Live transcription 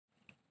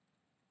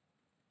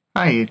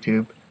Hi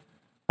YouTube.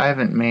 I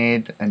haven't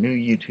made a new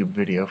YouTube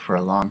video for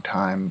a long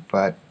time,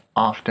 but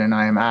often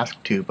I am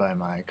asked to by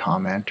my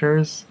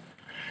commenters.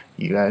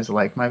 You guys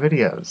like my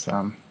videos.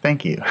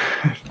 Thank you.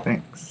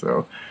 Thanks.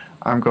 So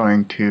I'm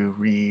going to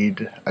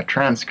read a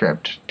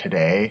transcript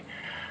today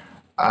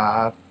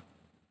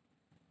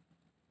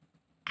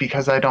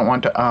because I don't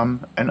want to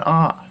and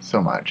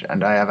so much,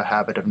 and I have a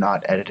habit of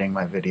not editing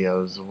my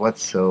videos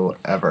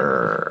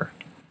whatsoever.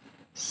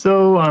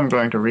 So I'm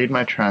going to read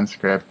my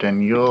transcript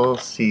and you'll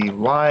see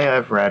why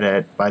I've read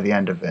it by the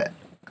end of it.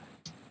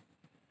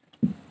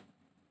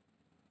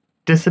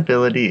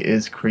 Disability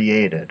is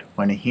created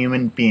when a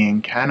human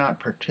being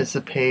cannot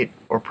participate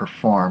or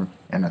perform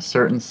in a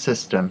certain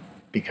system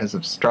because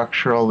of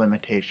structural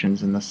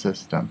limitations in the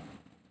system.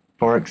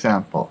 For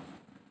example,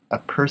 a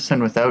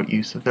person without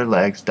use of their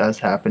legs does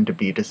happen to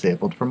be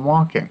disabled from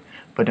walking,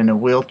 but in a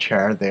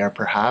wheelchair they are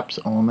perhaps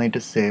only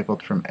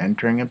disabled from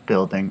entering a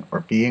building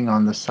or being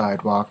on the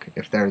sidewalk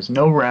if there is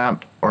no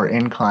ramp or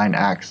incline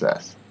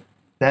access.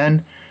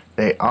 Then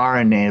they are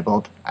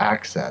enabled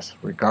access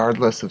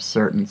regardless of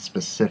certain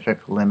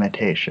specific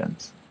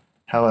limitations.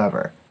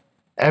 However,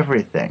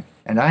 everything,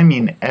 and I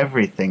mean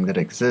everything that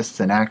exists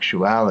in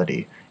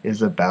actuality,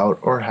 is about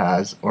or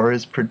has or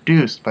is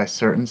produced by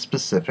certain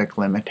specific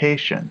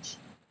limitations.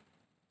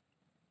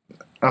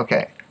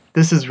 Okay,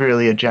 this is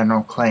really a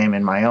general claim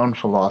in my own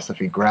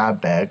philosophy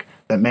grab bag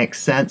that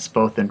makes sense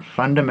both in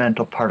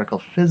fundamental particle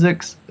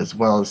physics as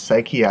well as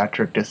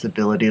psychiatric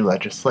disability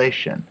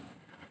legislation.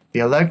 The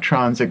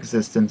electrons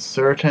exist in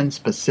certain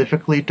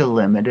specifically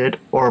delimited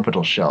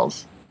orbital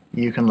shells.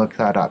 You can look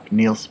that up,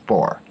 Niels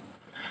Bohr.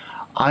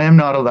 I am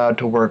not allowed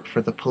to work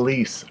for the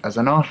police as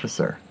an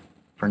officer,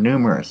 for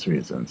numerous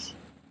reasons.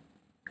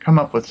 Come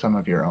up with some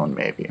of your own,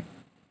 maybe.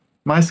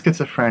 My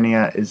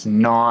schizophrenia is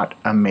not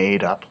a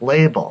made-up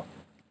label.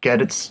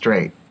 Get it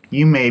straight.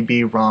 You may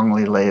be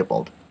wrongly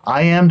labeled.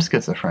 I am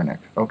schizophrenic,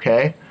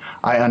 okay?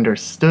 I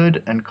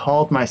understood and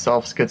called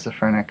myself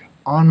schizophrenic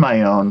on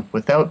my own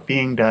without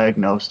being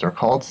diagnosed or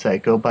called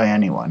psycho by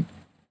anyone.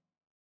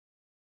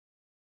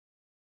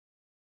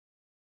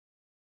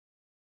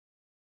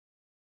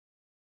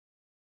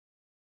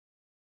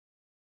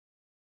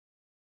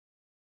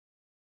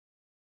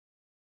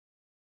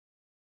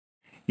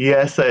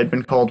 Yes, I had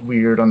been called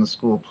weird on the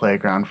school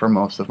playground for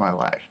most of my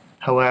life.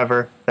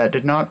 However, that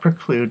did not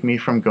preclude me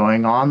from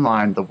going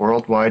online the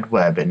World Wide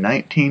Web in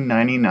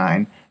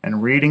 1999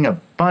 and reading a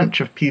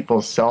bunch of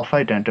people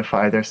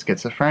self-identify their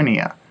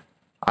schizophrenia.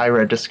 I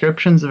read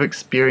descriptions of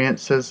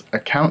experiences,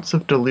 accounts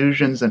of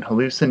delusions and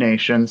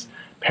hallucinations,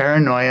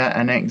 paranoia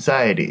and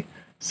anxiety,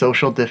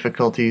 social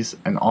difficulties,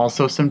 and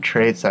also some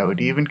traits I would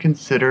even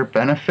consider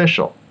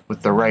beneficial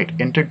with the right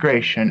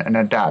integration and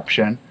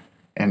adaptation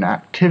in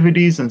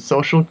activities and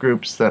social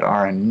groups that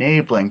are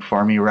enabling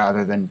for me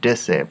rather than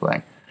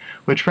disabling,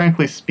 which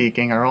frankly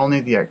speaking are only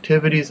the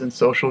activities and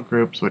social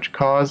groups which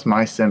cause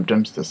my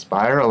symptoms to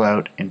spiral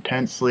out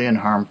intensely and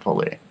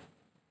harmfully.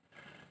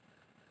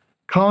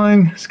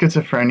 Calling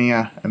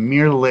schizophrenia a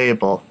mere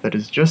label that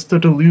is just a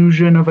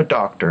delusion of a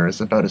doctor is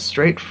about as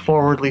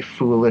straightforwardly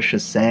foolish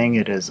as saying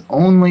it is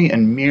only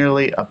and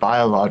merely a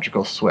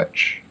biological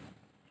switch.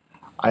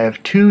 I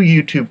have 2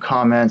 YouTube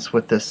comments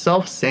with the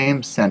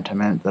self-same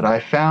sentiment that I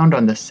found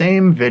on the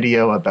same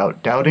video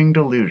about doubting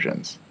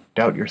delusions,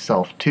 Doubt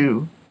Yourself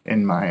Too,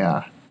 in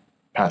my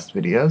past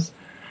videos,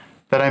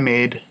 that I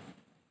made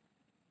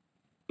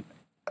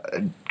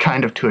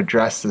kind of to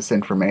address this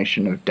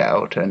information of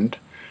doubt, and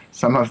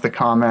some of the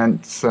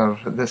comments of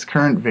this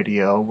current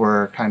video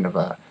were kind of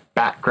a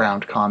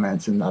background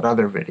comments in that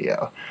other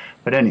video.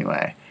 But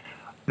anyway,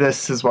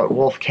 this is what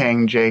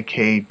Wolfgang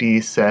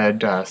JKD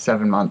said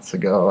 7 months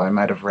ago. I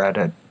might have read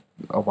it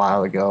a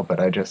while ago, but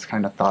I just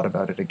kind of thought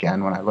about it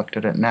again when I looked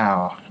at it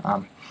now.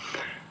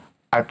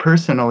 I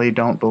personally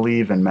don't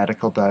believe in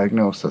medical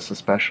diagnosis,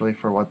 especially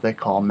for what they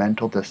call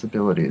mental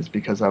disabilities,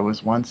 because I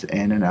was once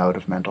in and out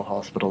of mental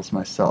hospitals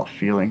myself,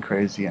 feeling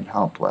crazy and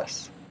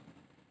helpless.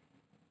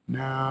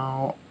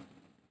 Now,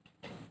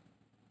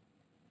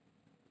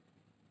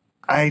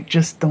 I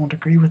just don't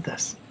agree with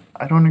this.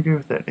 I don't agree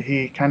with it.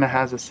 He kind of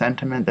has a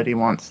sentiment that he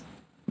wants,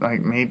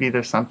 like maybe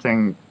there's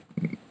something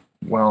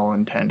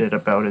well-intended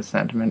about his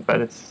sentiment,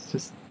 but it's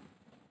just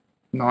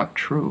not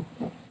true.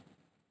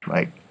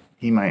 Like,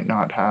 he might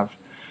not have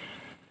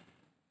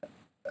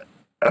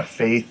a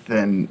faith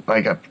in,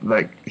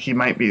 he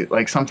might be,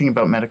 like, something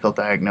about medical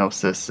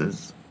diagnosis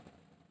is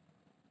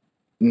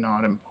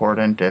not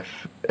important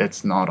if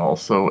it's not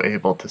also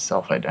able to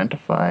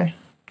self-identify,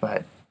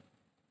 but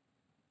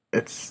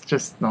it's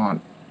just not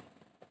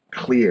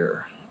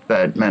clear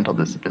that mental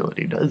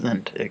disability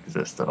doesn't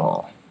exist at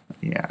all.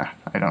 Yeah,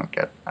 I don't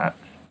get that.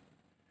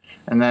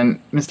 And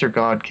then Mr.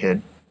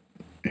 Godkid,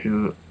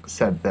 who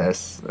said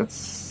this,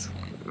 it's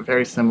a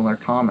very similar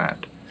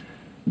comment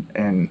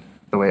in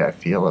the way I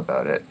feel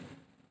about it.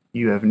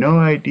 You have no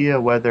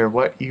idea whether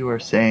what you are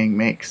saying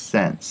makes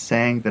sense,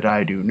 saying that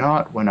I do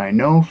not when I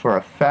know for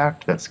a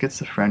fact that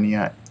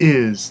schizophrenia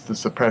is the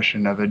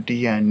suppression of a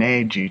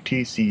DNA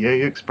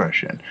GTCA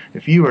expression.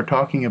 If you are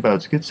talking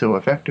about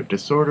schizoaffective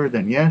disorder,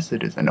 then yes,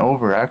 it is an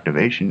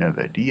overactivation of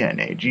a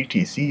DNA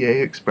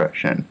GTCA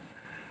expression.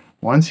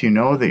 Once you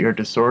know that your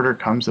disorder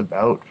comes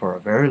about for a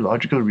very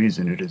logical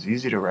reason, it is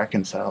easy to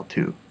reconcile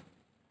too.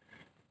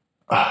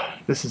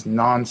 This is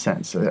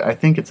nonsense. I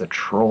think it's a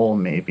troll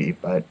maybe,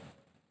 but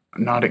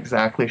I'm not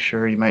exactly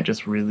sure. You might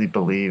just really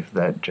believe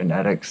that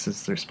genetics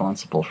is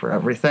responsible for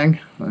everything,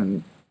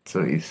 and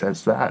so he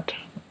says that.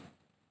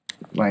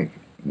 Like,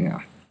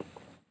 yeah.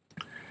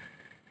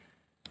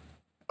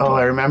 Oh,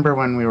 I remember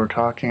when we were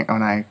talking,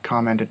 when I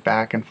commented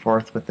back and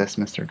forth with this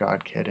Mr.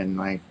 God Kid in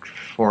like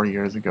 4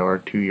 years ago or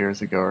 2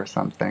 years ago or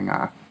something.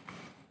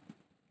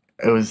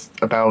 It was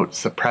about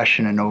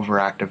suppression and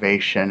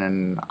overactivation,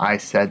 and I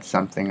said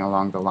something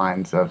along the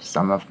lines of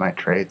some of my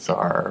traits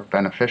are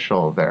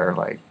beneficial. They're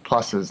like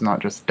pluses,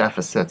 not just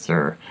deficits.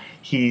 Or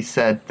he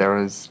said there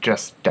was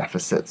just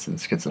deficits in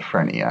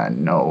schizophrenia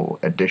and no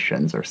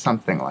additions or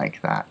something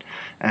like that.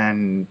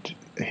 And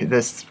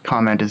this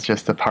comment is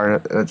just a part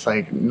of it's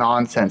like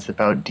nonsense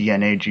about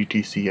DNA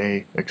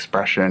GTCA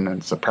expression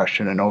and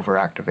suppression and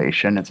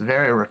overactivation. It's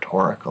very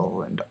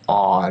rhetorical and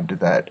odd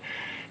that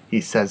he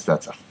says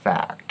that's a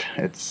fact.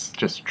 It's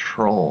just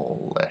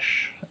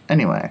trollish.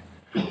 Anyway,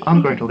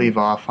 I'm going to leave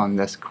off on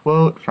this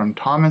quote from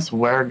Thomas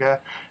Werge,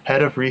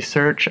 head of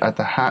research at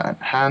the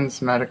Hans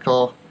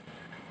Medical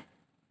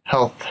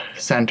Health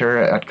Center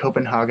at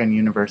Copenhagen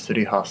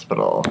University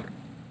Hospital.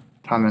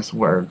 Thomas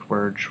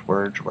Werge.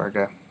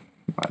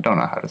 I don't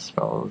know how to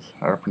spell his,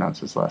 or pronounce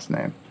his last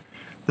name.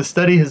 The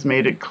study has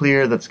made it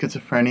clear that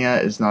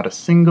schizophrenia is not a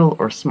single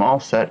or small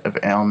set of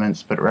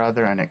ailments, but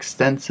rather an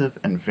extensive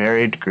and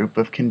varied group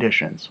of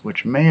conditions,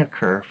 which may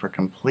occur for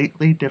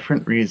completely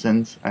different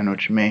reasons and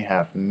which may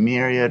have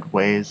myriad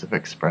ways of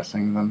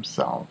expressing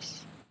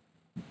themselves.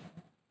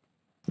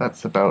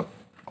 That's about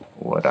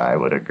what I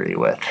would agree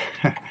with.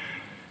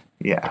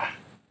 Yeah.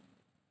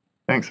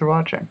 Thanks for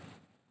watching.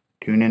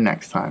 Tune in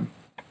next time.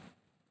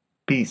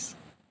 Peace.